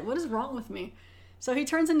 God, what is wrong with me? So he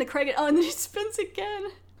turns into Kragan. Oh, and then he spins again.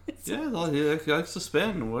 Yeah, well, he likes to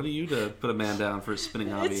spin. What are you to put a man down for a spinning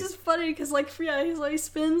hobby? It's just funny because, like, yeah, he's like, he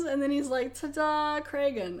spins and then he's like, ta-da,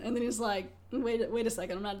 Kragan. And then he's like, wait a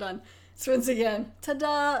second, I'm not done. Spins again.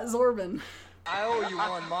 Ta-da, Zorban. I owe you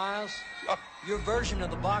one, Miles. Your version of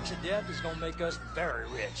the box of death is gonna make us very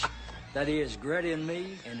rich. That is, Greta and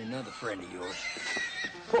me and another friend of yours.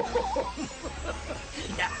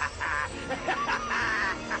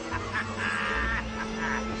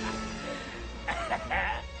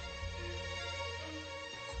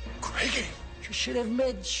 Craigie! You should have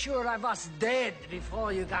made sure I was dead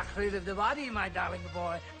before you got rid of the body, my darling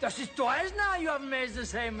boy. This is twice now you have made the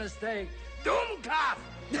same mistake. Doomkopf!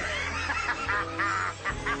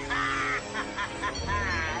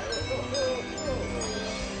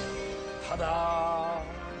 Ta-da!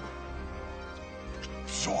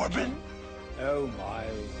 Zorban? Oh,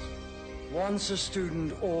 Miles. Once a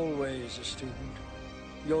student, always a student.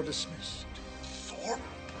 You're dismissed. Zorban?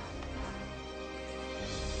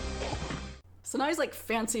 So now he's like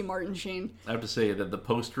fancy Martin Sheen. I have to say that the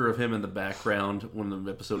poster of him in the background when the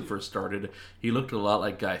episode first started, he looked a lot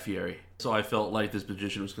like Guy Fieri. So I felt like this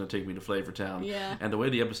magician was going to take me to Flavortown. Yeah. And the way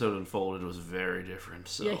the episode unfolded was very different.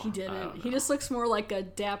 So, Yeah, he didn't. He just looks more like a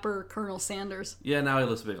dapper Colonel Sanders. Yeah, now he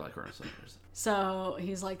looks a bit like Colonel Sanders. So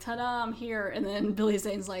he's like, ta-da, I'm here. And then Billy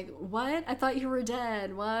Zane's like, what? I thought you were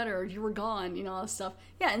dead. What? Or you were gone, you know, all this stuff.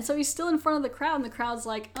 Yeah, and so he's still in front of the crowd, and the crowd's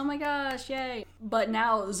like, oh my gosh, yay. But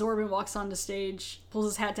now Zorban walks onto stage, pulls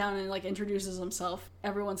his hat down, and like introduces himself.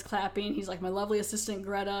 Everyone's clapping. He's like, my lovely assistant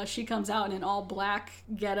Greta. She comes out in an all black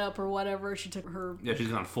getup or whatever. She took her... Yeah, she's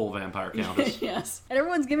gone full vampire countess. Yes. And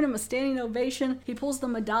everyone's giving him a standing ovation. He pulls the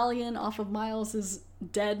medallion off of Miles's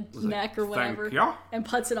dead neck or whatever "Thank ya." and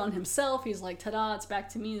puts it on himself. He's like, ta-da, it's back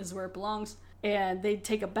to me. This is where it belongs. And they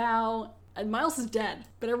take a bow. And Miles is dead,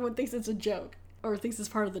 but everyone thinks it's a joke or thinks it's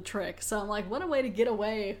part of the trick. So I'm like, what a way to get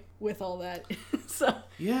away with all that. So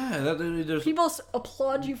Yeah, there's... people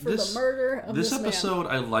applaud you for the murder of this man. episode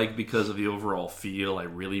I like because of the overall feel. I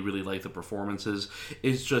really, really like the performances.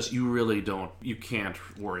 It's just you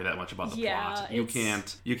can't worry that much about the plot. You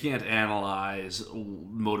can't analyze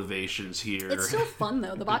motivations here. It's still fun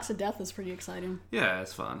though. The Box of Death is pretty exciting. Yeah,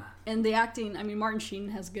 it's fun. And the acting, I mean, Martin Sheen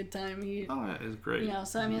has a good time. It's great. You know,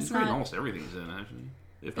 so I mean, He's it's great in not- almost everything he's in, actually.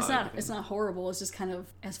 It's not horrible. It's just kind of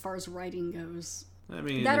as far as writing goes. I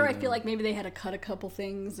mean, That or I feel like maybe they had to cut a couple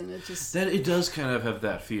things and it just... that it does kind of have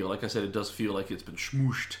that feel. Like I said, it does feel like it's been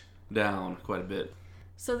smooshed down quite a bit.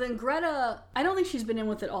 So then Greta, I don't think she's been in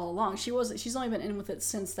with it all along. She's only been in with it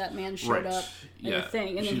since that man showed Right. up in the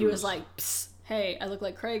thing. And then he was like, psst, hey, I look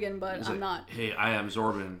like Kragan, but I'm not. Hey, I am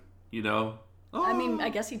Zorban, you know? I mean, I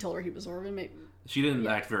guess he told her he was Zorban. Maybe. She didn't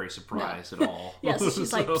act very surprised at all. Yeah, so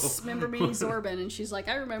she's like, psst, remember me, Zorban? And she's like,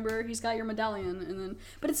 I remember, he's got your medallion. And then,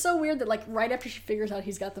 but it's so weird that like right after she figures out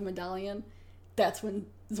he's got the medallion, that's when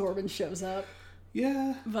Zorban shows up.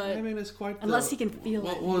 Yeah, But I mean, it's quite... unless he can feel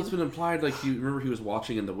it. Well, it's been implied, like, you remember he was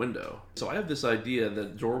watching in the window. So I have this idea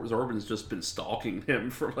that Zordon's just been stalking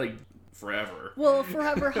him for, like, forever. Well,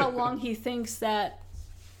 forever how long he thinks that...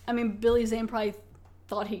 I mean, Billy Zane probably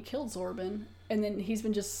thought he killed Zordon, and then he's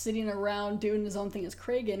been just sitting around doing his own thing as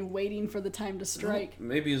Kragan, waiting for the time to strike. Well,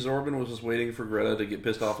 maybe Zordon was just waiting for Greta to get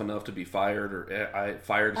pissed off enough to be fired or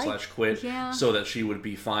fired/quit, yeah. so that she would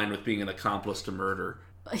be fine with being an accomplice to murder.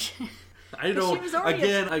 I But don't. she was already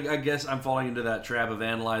Again, I guess I'm falling into that trap of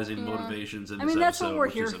analyzing motivations in this that's episode, what we're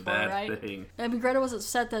which here is a for, bad right? thing. I mean, Greta was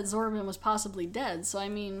upset that Zordon was possibly dead, so I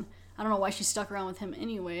mean, I don't know why she stuck around with him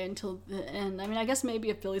anyway until the end. I mean, I guess maybe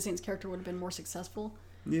if Billy Zane's character would have been more successful.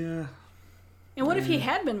 Yeah. And what if he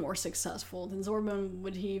had been more successful? Then Zordon,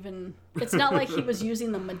 would he even... It's not like he was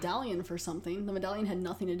using the medallion for something. The medallion had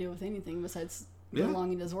nothing to do with anything besides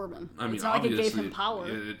belonging to Zordon. I mean, it's not like it gave him power.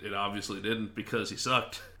 It obviously didn't, because he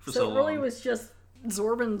sucked for So so it really long. was just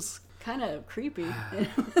Zordon's kind of creepy.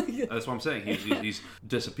 That's what I'm saying. He's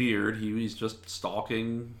disappeared. He's just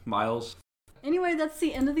stalking Miles. Anyway, that's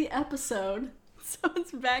the end of the episode. So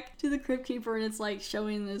it's back to the Crypt Keeper, and it's like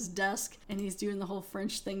showing his desk, and he's doing the whole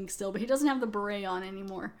French thing still, but he doesn't have the beret on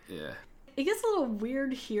anymore. Yeah. It gets a little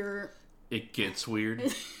weird here. It gets weird.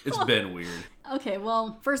 It's been weird. Okay,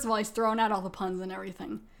 well, first of all, he's throwing out all the puns and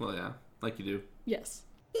everything. Well, yeah. Like you do. Yes.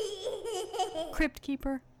 Crypt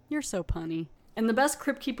Keeper, you're so punny. And the best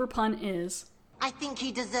Crypt Keeper pun is... I think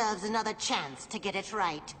he deserves another chance to get it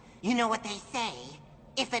right. You know what they say.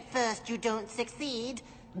 If at first you don't succeed,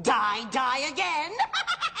 die again.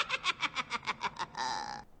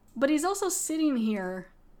 But he's also sitting here,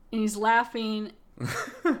 and he's laughing.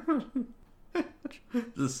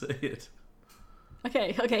 Just say it.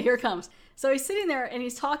 Okay, here it comes. So he's sitting there, and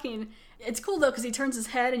he's talking. It's cool, though, because he turns his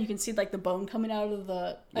head, and you can see, like, the bone coming out of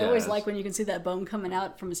the... I always like when you can see that bone coming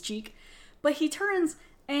out from his cheek. But he turns...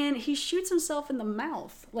 and he shoots himself in the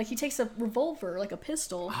mouth. Like, he takes a revolver, like a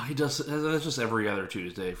pistol. Oh, he does. That's just every other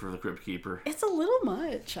Tuesday for the Crypt Keeper. It's a little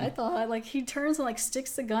much, I thought. Like, he turns and, like,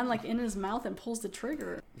 sticks the gun, like, in his mouth and pulls the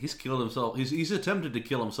trigger. He's killed himself. He's attempted to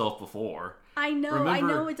kill himself before. I know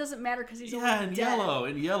Remember, it doesn't matter because he's yeah, already dead.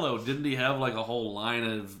 in Yellow, didn't he have, like, a whole line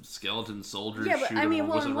of skeleton soldiers Yeah, but shooting I mean, him?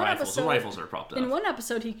 well, Was in it one rifles? episode... The rifles are propped up. In one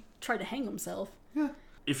episode, he tried to hang himself. Yeah.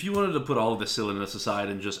 If you wanted to put all of this silliness aside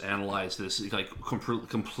and just analyze this, like,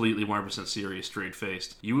 completely 100% serious,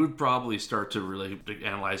 straight-faced, you would probably start to really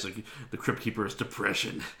analyze, like, the Crypt Keeper's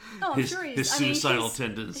depression, Oh, his sure suicidal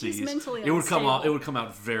tendencies. He's mentally it would come out. unstable. It would come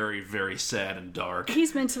out very, very sad and dark.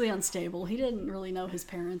 He's mentally unstable. He didn't really know his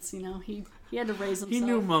parents, you know. He had to raise himself. He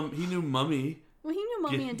knew Mummy. Well, he knew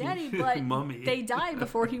Mummy Yeah, and Daddy, he knew but Mummy. they died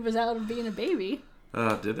before he was out of being a baby.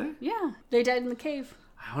 Did they? Yeah, they died in the cave.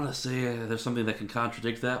 I want to say there's something that can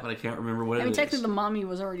contradict that, but I can't remember what it is. I mean, technically, the mommy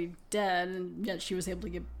was already dead, and yet she was able to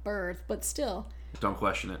give birth, but still. Don't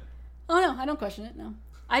question it. Oh, no, I don't question it, no.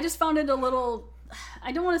 I just found it a little,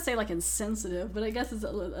 I don't want to say, like, insensitive, but I guess it's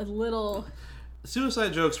a little...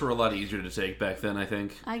 Suicide jokes were a lot easier to take back then, I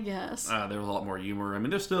think. I guess. There was a lot more humor. I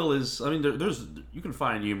mean, there still is. I mean, there's you can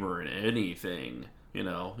find humor in anything, you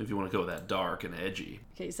know, if you want to go that dark and edgy.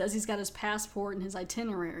 Okay, he says he's got his passport and his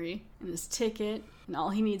itinerary and his ticket, and all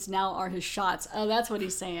he needs now are his shots. Oh, that's what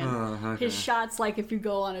he's saying. Okay. His shots, like if you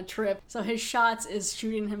go on a trip. So his shots is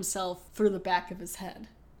shooting himself through the back of his head.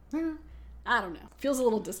 Yeah. I don't know. Feels a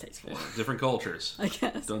little distasteful. Yeah, different cultures. I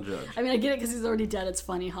guess. Don't judge. I mean, I get it because he's already dead. It's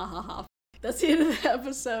funny. Ha ha ha. That's the end of the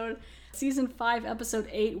episode. Season 5, Episode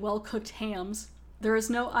 8, Well Cooked Hams. There is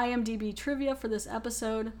no IMDb trivia for this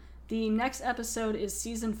episode. The next episode is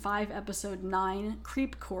Season 5, Episode 9,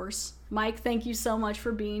 Creep Course. Mike, thank you so much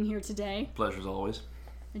for being here today. Pleasure as always.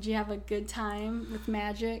 Did you have a good time with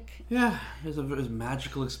magic? Yeah, it was a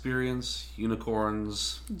magical experience.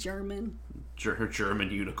 Unicorns. German. German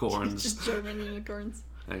unicorns. Just German unicorns.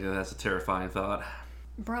 I guess that's a terrifying thought.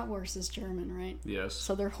 Bratwurst is German, right? Yes.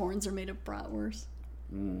 So their horns are made of bratwurst.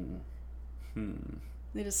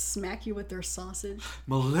 They just smack you with their sausage.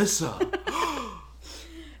 Melissa!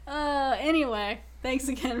 Anyway, thanks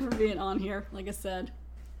again for being on here. Like I said,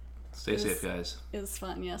 Stay safe, guys. it was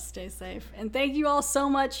fun. Yes, stay safe. And thank you all so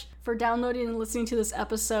much for downloading and listening to this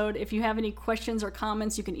episode. If you have any questions or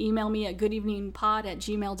comments, you can email me at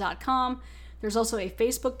goodeveningpod@gmail.com. There's also a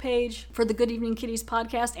Facebook page for the Good Evening Kitties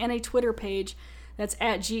podcast and a Twitter page that's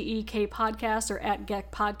at GEK Podcast or at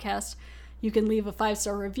GEK Podcast. You can leave a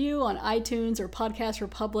 5-star review on iTunes or Podcast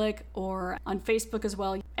Republic or on Facebook as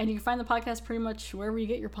well. And you can find the podcast pretty much wherever you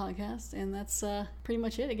get your podcast. And that's pretty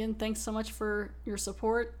much it. Again, thanks so much for your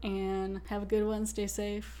support and have a good one. Stay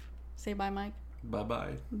safe. Say bye, Mike.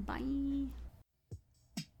 Bye-bye. Bye.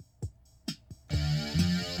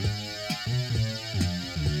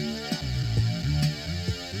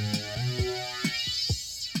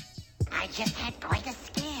 just had quite a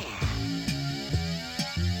scare.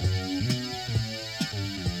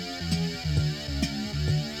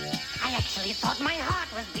 I actually thought my heart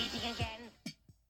was beating.